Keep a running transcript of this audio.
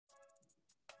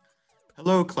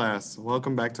Hello class,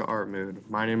 welcome back to Art Mood.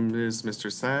 My name is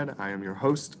Mr. Sad, I am your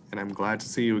host, and I'm glad to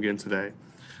see you again today.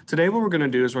 Today what we're going to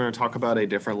do is we're going to talk about a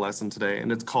different lesson today,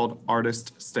 and it's called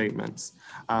artist statements.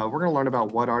 We're going to learn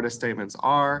about what artist statements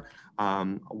are,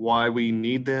 why we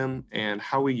need them, and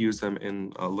how we use them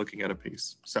in looking at a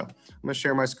piece. So I'm going to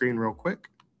share my screen real quick,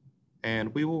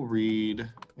 and we will read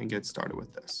and get started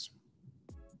with this.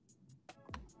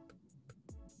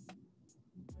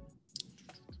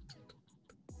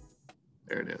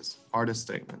 There it is, artist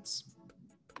statements.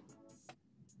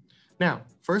 Now,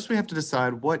 first we have to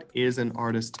decide what is an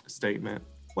artist statement.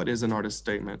 What is an artist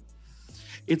statement?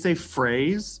 It's a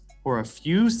phrase or a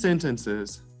few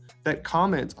sentences that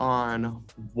comment on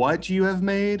what you have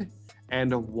made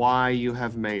and why you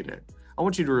have made it. I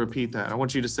want you to repeat that. I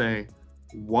want you to say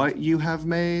what you have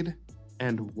made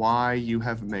and why you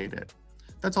have made it.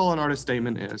 That's all an artist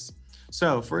statement is.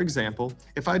 So, for example,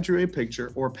 if I drew a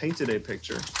picture or painted a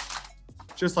picture,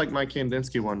 just like my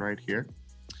Kandinsky one right here.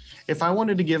 If I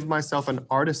wanted to give myself an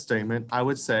artist statement, I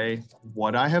would say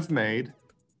what I have made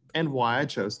and why I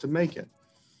chose to make it.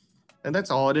 And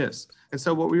that's all it is. And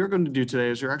so what we are going to do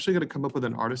today is you're actually going to come up with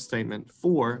an artist statement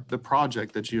for the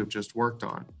project that you have just worked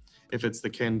on. If it's the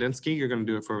Kandinsky, you're going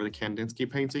to do it for the Kandinsky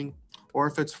painting, or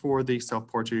if it's for the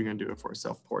self-portrait, you're going to do it for a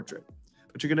self-portrait.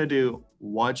 But you're going to do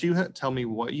what you tell me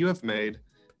what you have made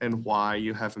and why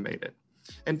you have made it.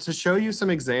 And to show you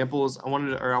some examples, I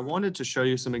wanted to show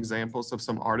you some examples of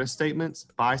some artist statements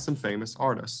by some famous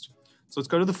artists. So let's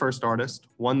go to the first artist,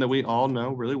 one that we all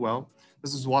know really well.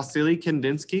 This is Wassily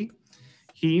Kandinsky.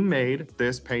 He made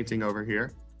this painting over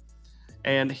here.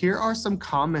 And here are some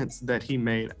comments that he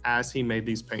made as he made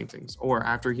these paintings or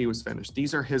after he was finished.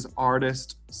 These are his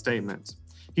artist statements.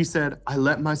 He said, "I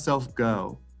let myself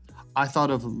go. I thought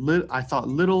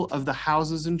little of the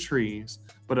houses and trees,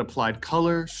 but applied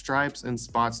color, stripes, and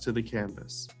spots to the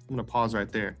canvas." I'm gonna pause right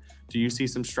there. Do you see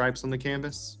some stripes on the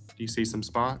canvas? Do you see some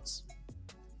spots?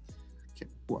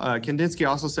 Kandinsky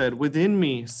also said, "Within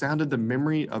me sounded the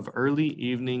memory of early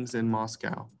evenings in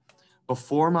Moscow.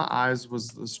 Before my eyes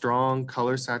was the strong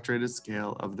color-saturated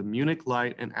scale of the Munich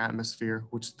light and atmosphere,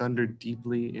 which thundered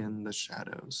deeply in the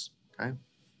shadows." Okay.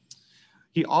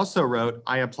 He also wrote,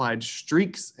 "I applied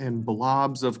streaks and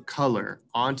blobs of color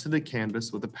onto the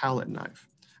canvas with a palette knife."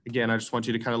 Again, I just want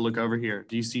you to kind of look over here.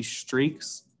 Do you see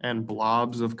streaks and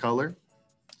blobs of color?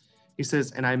 He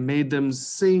says, "And I made them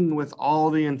sing with all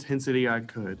the intensity I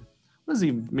could." What does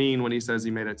he mean when he says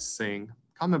he made it sing?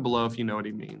 Comment below if you know what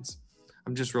he means.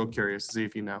 I'm just real curious to see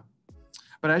if you know.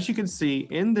 But as you can see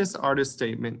in this artist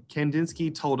statement,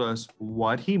 Kandinsky told us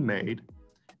what he made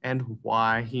and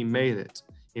why he made it.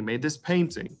 He made this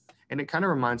painting, and it kind of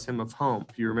reminds him of home.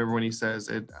 If you remember when he says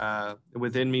it,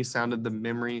 "Within me sounded the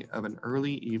memory of an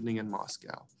early evening in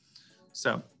Moscow."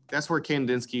 So that's where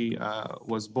Kandinsky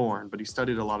was born, but he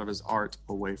studied a lot of his art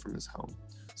away from his home.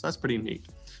 So that's pretty neat.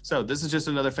 So this is just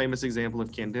another famous example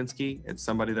of Kandinsky. It's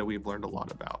somebody that we've learned a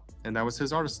lot about, and that was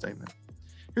his artist statement.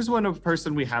 Here's one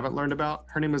person we haven't learned about.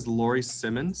 Her name is Laurie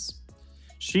Simmons.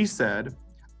 She said,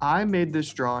 "I made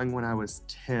this drawing when I was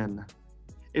 10.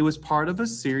 It was part of a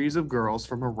series of girls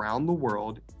from around the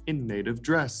world in native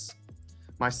dress.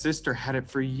 My sister had it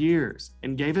for years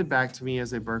and gave it back to me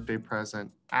as a birthday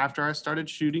present after I started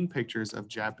shooting pictures of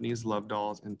Japanese love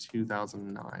dolls in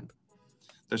 2009.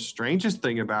 The strangest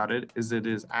thing about it is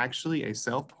actually a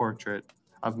self-portrait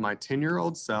of my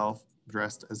 10-year-old self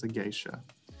dressed as a geisha."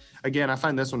 Again, I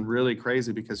find this one really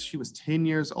crazy because she was 10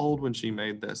 years old when she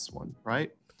made this one,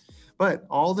 right? But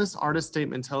all this artist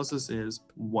statement tells us is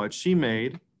what she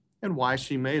made and why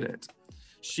she made it.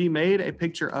 She made a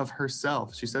picture of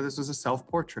herself. She said this was a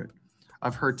self-portrait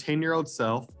of her 10-year-old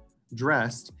self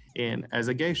dressed in as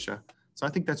a geisha. So I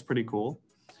think that's pretty cool.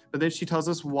 But then she tells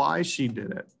us why she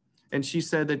did it. And she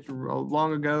said that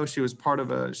long ago she was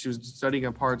studying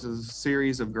a part of a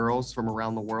series of girls from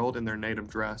around the world in their native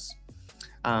dress.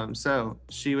 So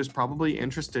she was probably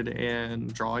interested in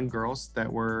drawing girls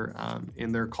that were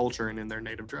in their culture and in their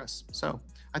native dress. So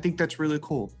I think that's really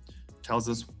cool. Tells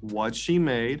us what she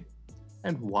made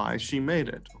and why she made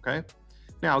it, okay?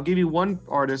 Now I'll give you one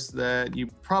artist that you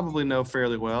probably know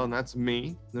fairly well, and that's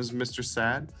me. This is Mr.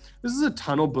 Sad. This is a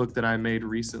tunnel book that I made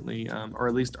recently, or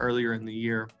at least earlier in the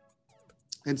year.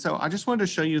 And so I just wanted to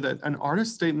show you that an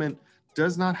artist statement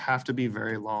does not have to be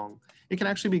very long. It can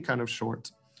actually be kind of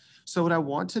short. So what I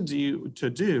want to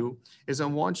do is I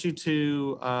want you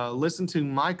to listen to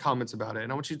my comments about it,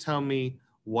 and I want you to tell me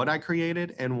what I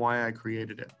created and why I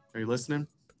created it. Are you listening?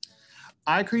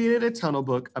 "I created a tunnel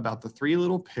book about the three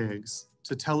little pigs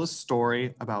to tell a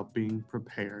story about being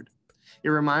prepared. It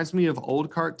reminds me of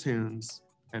old cartoons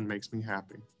and makes me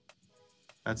happy."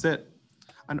 That's it.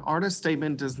 An artist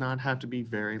statement does not have to be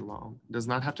very long, does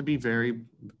not have to be very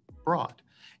broad.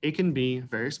 It can be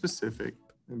very specific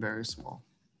and very small.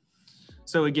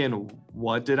 So again,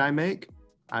 what did I make?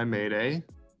 I made a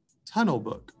tunnel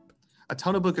book. A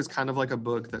tunnel book is kind of like a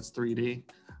book that's 3D.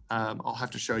 I'll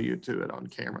have to show you to it on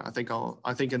camera.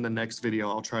 I think in the next video,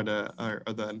 I'll try to,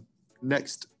 or the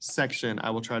next section, I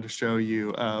will try to show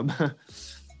you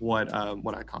what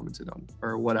I commented on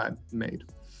or what I made.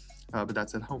 But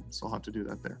that's at home, so I'll have to do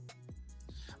that there.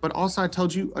 But also I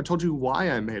told you why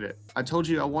I made it. I told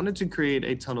you I wanted to create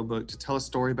a tunnel book to tell a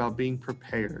story about being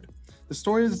prepared. The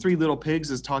story of the three little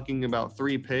pigs is talking about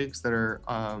three pigs that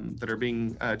are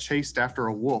being chased after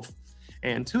a wolf,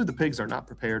 and two of the pigs are not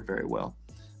prepared very well.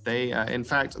 They, in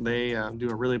fact, they do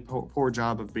a really poor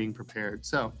job of being prepared.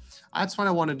 So that's what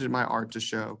I wanted my art to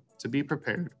show, to be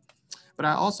prepared. But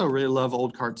I also really love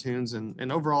old cartoons, and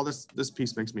overall this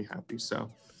piece makes me happy. So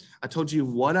I told you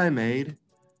what I made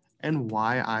and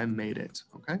why I made it,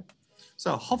 okay?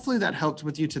 So hopefully that helped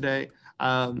with you today,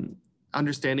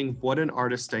 understanding what an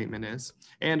artist statement is.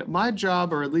 And my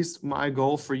job, or at least my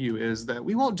goal for you, is that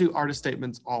we won't do artist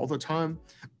statements all the time,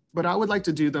 but I would like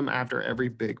to do them after every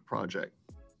big project.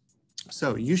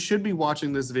 So you should be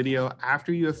watching this video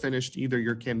after you have finished either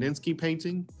your Kandinsky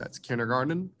painting, that's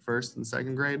kindergarten, 1st and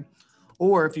 2nd grade,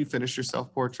 or if you finish your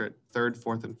self-portrait, 3rd,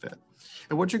 4th, and 5th.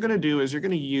 And what you're gonna do is you're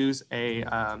gonna use a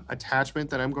attachment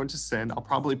that I'm going to send. I'll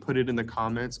probably put it in the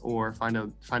comments or find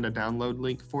a download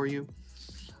link for you.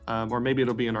 Or maybe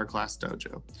it'll be in our class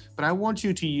dojo. But I want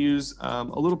you to use a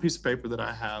little piece of paper that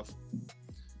I have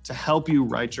to help you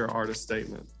write your artist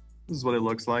statement. This is what it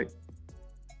looks like.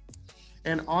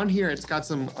 And on here, it's got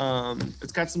some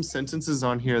sentences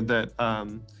on here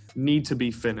that need to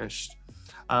be finished.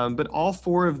 But all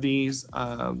four of these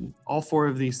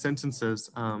sentences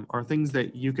are things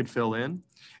that you could fill in.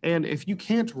 And if you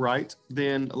can't write,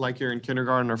 then like you're in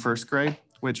kindergarten or 1st grade,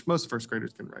 which most 1st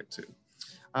graders can write too,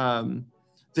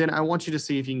 then I want you to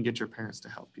see if you can get your parents to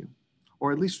help you,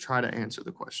 or at least try to answer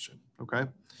the question, okay?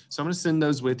 So I'm gonna send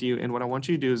those with you, and what I want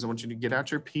you to do is I want you to get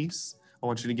out your piece, I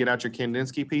want you to get out your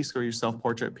Kandinsky piece or your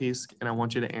self-portrait piece, and I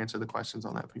want you to answer the questions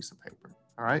on that piece of paper,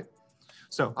 all right?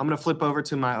 So I'm gonna flip over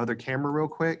to my other camera real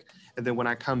quick, and then when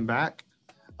I come back,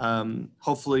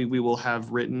 hopefully we will have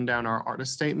written down our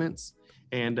artist statements,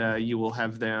 and you will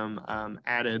have them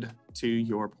added to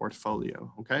your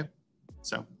portfolio, okay?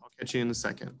 So I'll catch you in a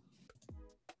second.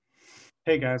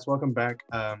 Hey guys, welcome back.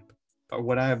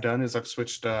 What I have done is I've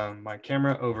switched my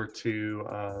camera over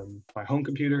to my home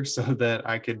computer so that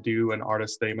I could do an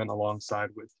artist statement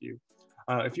alongside with you.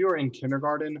 If you are in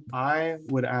kindergarten, I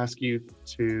would ask you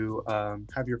to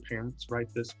have your parents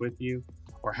write this with you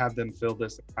or have them fill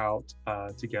this out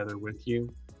together with you.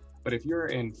 But if you're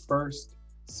in first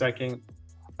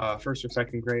or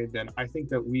second grade, then I think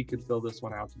that we could fill this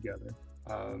one out together.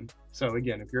 So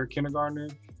again, if you're a kindergartner,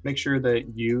 make sure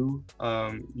that you,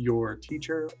 your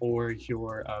teacher or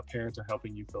your parents are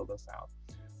helping you fill this out.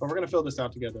 But we're gonna fill this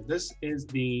out together. This is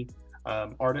the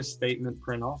artist statement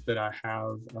print off that I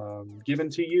have given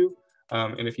to you.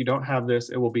 And if you don't have this,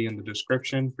 it will be in the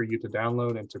description for you to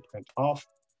download and to print off.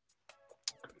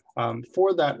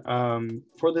 For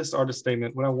this artist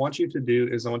statement, what I want you to do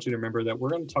is I want you to remember that we're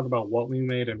going to talk about what we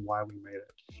made and why we made it.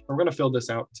 And we're going to fill this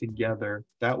out together.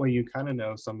 That way you kind of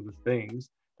know some of the things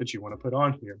that you want to put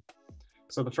on here.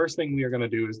 So the first thing we are going to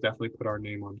do is definitely put our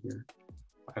name on here.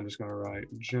 I'm just going to write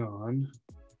John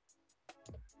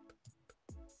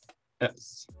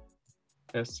S.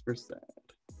 S for sad.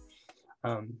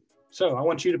 So I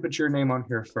want you to put your name on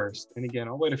here first. And again,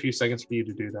 I'll wait a few seconds for you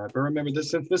to do that. But remember,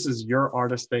 since this is your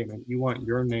artist statement, you want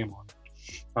your name on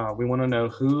it. We want to know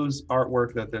whose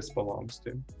artwork that this belongs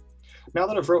to. Now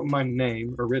that I've written my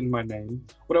name,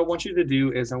 what I want you to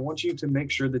do is I want you to make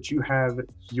sure that you have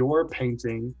your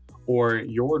painting or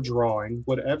your drawing,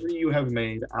 whatever you have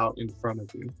made, out in front of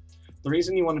you. The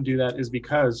reason you want to do that is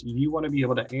because you want to be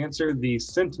able to answer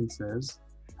these sentences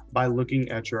by looking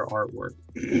at your artwork.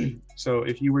 So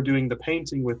if you were doing the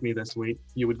painting with me this week,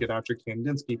 you would get out your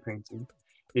Kandinsky painting.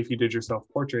 If you did your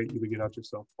self-portrait, you would get out your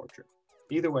self-portrait.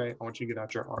 Either way, I want you to get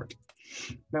out your art.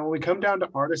 Now, when we come down to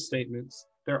artist statements,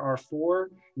 there are 4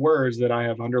 words that I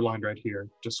have underlined right here: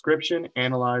 description,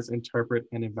 analyze, interpret,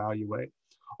 and evaluate.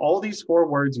 All these 4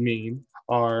 words mean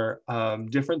are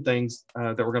different things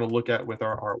that we're going to look at with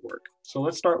our artwork. So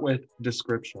let's start with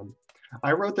description.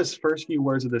 I wrote this first few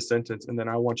words of this sentence, and then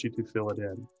I want you to fill it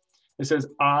in. It says,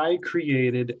 I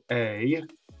created a,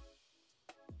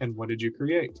 and what did you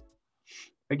create?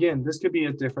 Again, this could be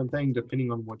a different thing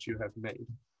depending on what you have made.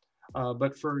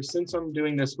 But since I'm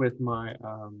doing this with my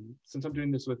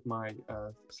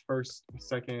first,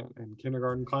 second, and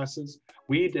kindergarten classes,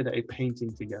 we did a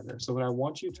painting together. So what I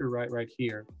want you to write right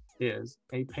here is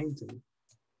a painting.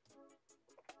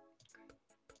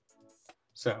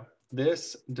 So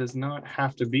this does not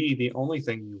have to be the only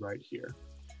thing you write here.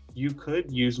 You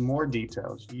could use more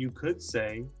details. You could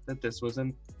say that this was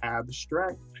an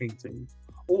abstract painting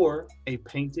or a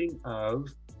painting of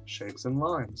shapes and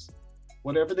lines.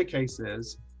 Whatever the case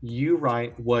is, you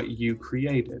write what you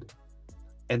created.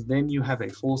 And then you have a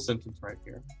full sentence right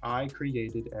here. I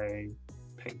created a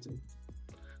painting.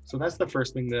 So that's the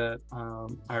first thing that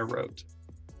I wrote,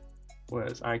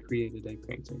 was I created a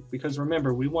painting. Because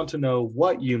remember, we want to know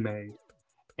what you made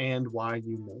and why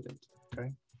you made it,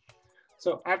 okay?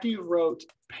 So after you wrote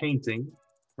painting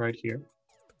right here,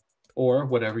 or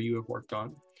whatever you have worked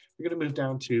on, you're gonna move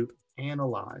down to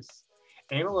analyze.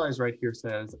 Analyze right here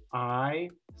says, I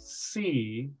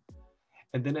see,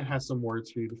 and then it has some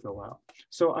words for you to fill out.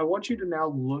 So I want you to now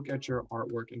look at your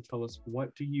artwork and tell us,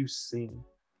 what do you see?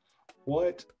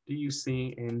 What do you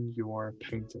see in your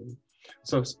painting?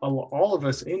 So all of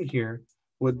us in here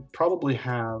would probably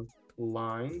have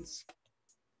lines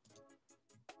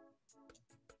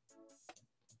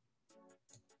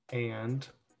and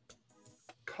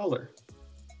color.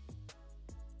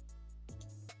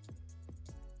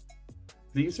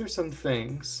 These are some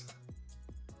things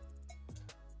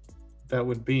that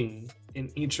would be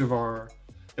in each of our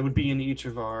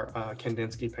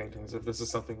Kandinsky paintings if this is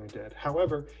something we did.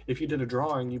 However, if you did a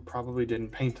drawing, you probably didn't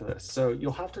paint this. So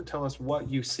you'll have to tell us what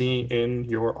you see in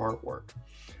your artwork.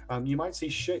 You might see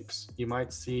shapes, you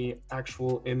might see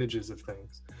actual images of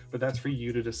things, but that's for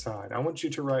you to decide. I want you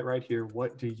to write right here,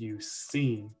 what do you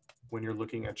see when you're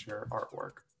looking at your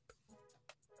artwork?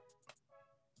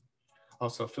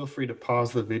 Also, feel free to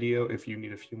pause the video if you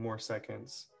need a few more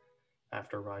seconds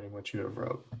after writing what you have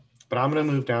wrote. But I'm going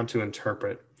to move down to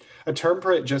interpret.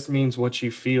 Interpret just means what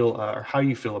you feel or how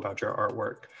you feel about your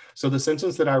artwork. So the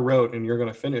sentence that I wrote and you're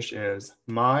going to finish is,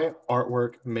 my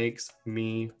artwork makes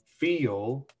me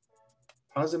feel.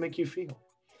 How does it make you feel?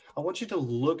 I want you to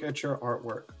look at your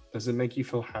artwork. Does it make you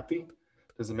feel happy?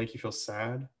 Does it make you feel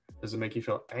sad? Does it make you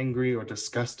feel angry or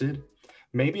disgusted?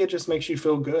 Maybe it just makes you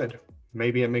feel good.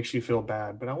 Maybe it makes you feel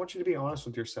bad, but I want you to be honest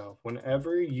with yourself.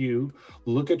 Whenever you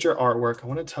look at your artwork, I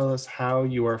want to tell us how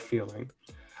you are feeling.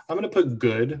 I'm going to put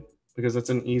good because that's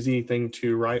an easy thing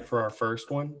to write for our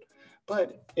first one,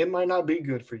 but it might not be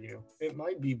good for you. It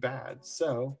might be bad.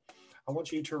 So I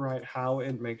want you to write how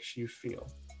it makes you feel.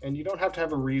 And you don't have to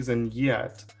have a reason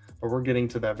yet, but we're getting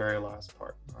to that very last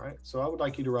part. All right. So I would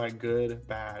like you to write good,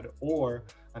 bad, or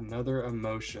another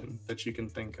emotion that you can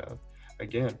think of.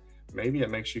 Again, maybe it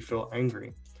makes you feel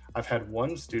angry. I've had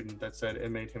one student that said it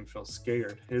made him feel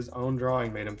scared. His own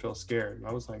drawing made him feel scared. And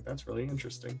I was like, that's really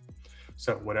interesting.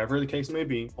 So whatever the case may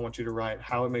be, I want you to write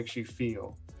how it makes you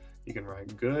feel. You can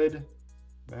write good,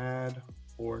 bad,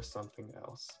 or something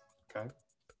else, okay?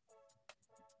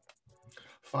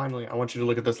 Finally, I want you to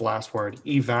look at this last word,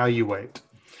 evaluate.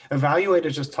 Evaluate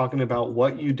is just talking about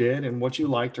what you did and what you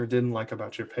liked or didn't like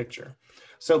about your picture.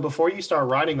 So before you start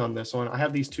writing on this one, I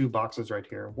have these two boxes right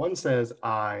here. One says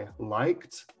I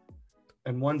liked,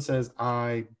 and one says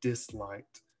I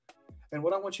disliked. And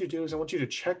what I want you to do is I want you to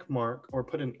check mark or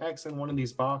put an X in one of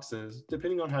these boxes,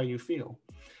 depending on how you feel.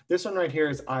 This one right here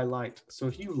is I liked. So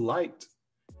if you liked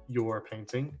your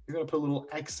painting, you're gonna put a little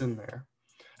X in there.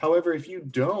 However, if you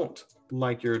don't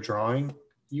like your drawing,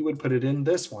 you would put it in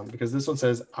this one because this one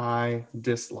says I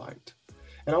disliked.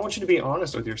 And I want you to be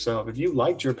honest with yourself. If you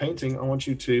liked your painting, I want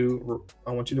you to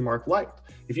mark liked.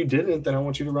 If you didn't, then I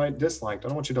want you to write disliked. I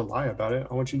don't want you to lie about it.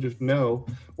 I want you to know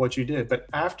what you did. But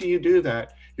after you do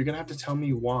that, you're gonna have to tell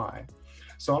me why.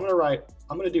 So I'm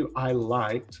gonna do I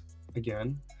liked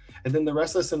again. And then the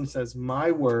rest of the sentence says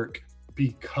my work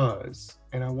because,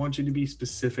 and I want you to be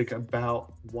specific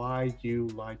about why you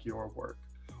like your work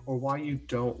or why you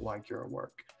don't like your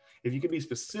work. If you can be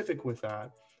specific with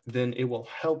that, then it will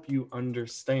help you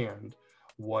understand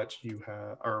what you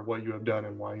have done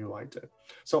and why you liked it.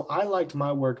 So I liked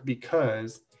my work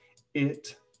because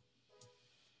it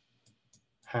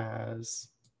has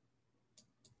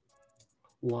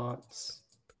lots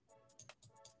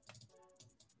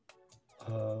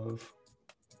of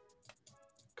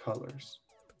colors.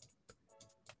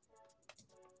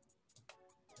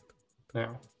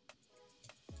 Now,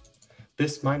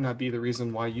 this might not be the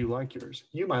reason why you like yours.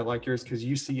 You might like yours because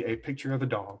you see a picture of a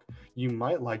dog. You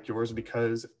might like yours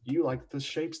because you like the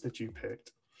shapes that you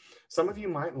picked. Some of you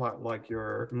might not like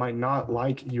your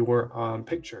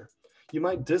picture. You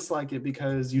might dislike it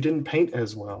because you didn't paint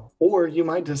as well, or you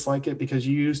might dislike it because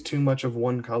you used too much of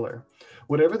one color.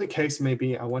 Whatever the case may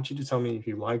be, I want you to tell me if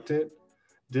you liked it,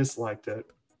 disliked it,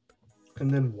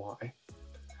 and then why.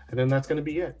 And then that's going to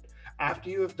be it. After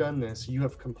you have done this, you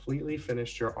have completely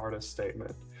finished your artist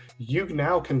statement. You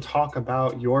now can talk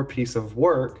about your piece of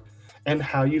work and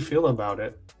how you feel about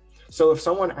it. So if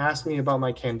someone asked me about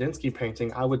my Kandinsky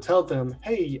painting, I would tell them,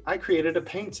 hey, I created a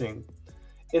painting.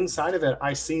 Inside of it,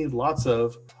 I see lots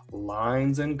of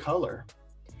lines and color.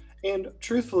 And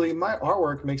truthfully, my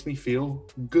artwork makes me feel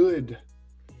good.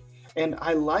 And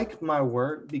I like my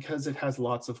work because it has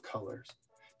lots of colors.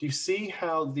 Do you see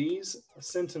how these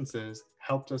sentences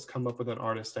helped us come up with an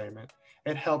artist statement?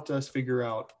 It helped us figure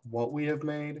out what we have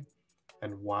made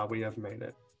and why we have made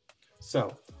it.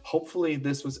 So hopefully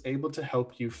this was able to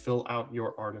help you fill out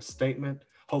your artist statement.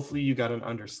 Hopefully you got an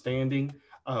understanding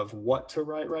of what to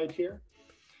write right here.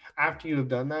 After you have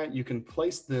done that, you can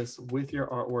place this with your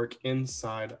artwork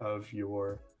inside of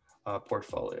your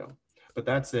portfolio. But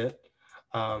that's it.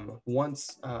 I'm going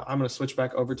to switch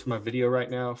back over to my video right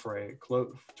now for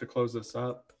to close this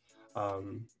up.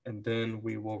 And then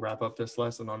we will wrap up this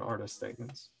lesson on artist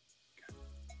statements.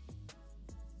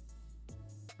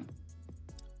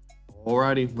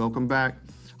 Alrighty, welcome back.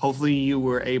 Hopefully you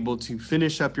were able to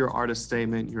finish up your artist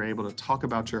statement. You're able to talk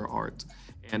about your art.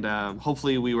 And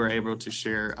hopefully we were able to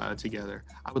share together.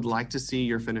 I would like to see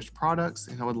your finished products,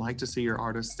 and I would like to see your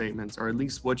artist statements, or at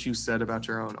least what you said about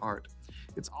your own art.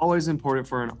 It's always important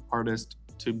for an artist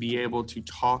to be able to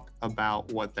talk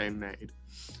about what they made.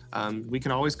 We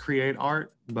can always create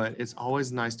art, but it's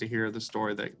always nice to hear the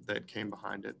story that came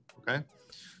behind it, okay?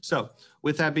 So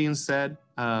with that being said,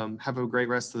 have a great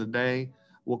rest of the day.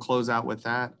 We'll close out with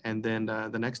that. And then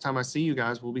the next time I see you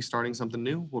guys, we'll be starting something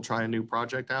new. We'll try a new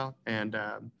project out. And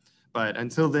but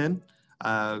until then,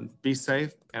 be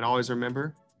safe. And always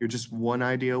remember, you're just one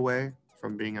idea away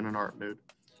from being in an art mood.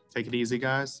 Take it easy,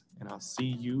 guys, and I'll see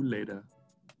you later.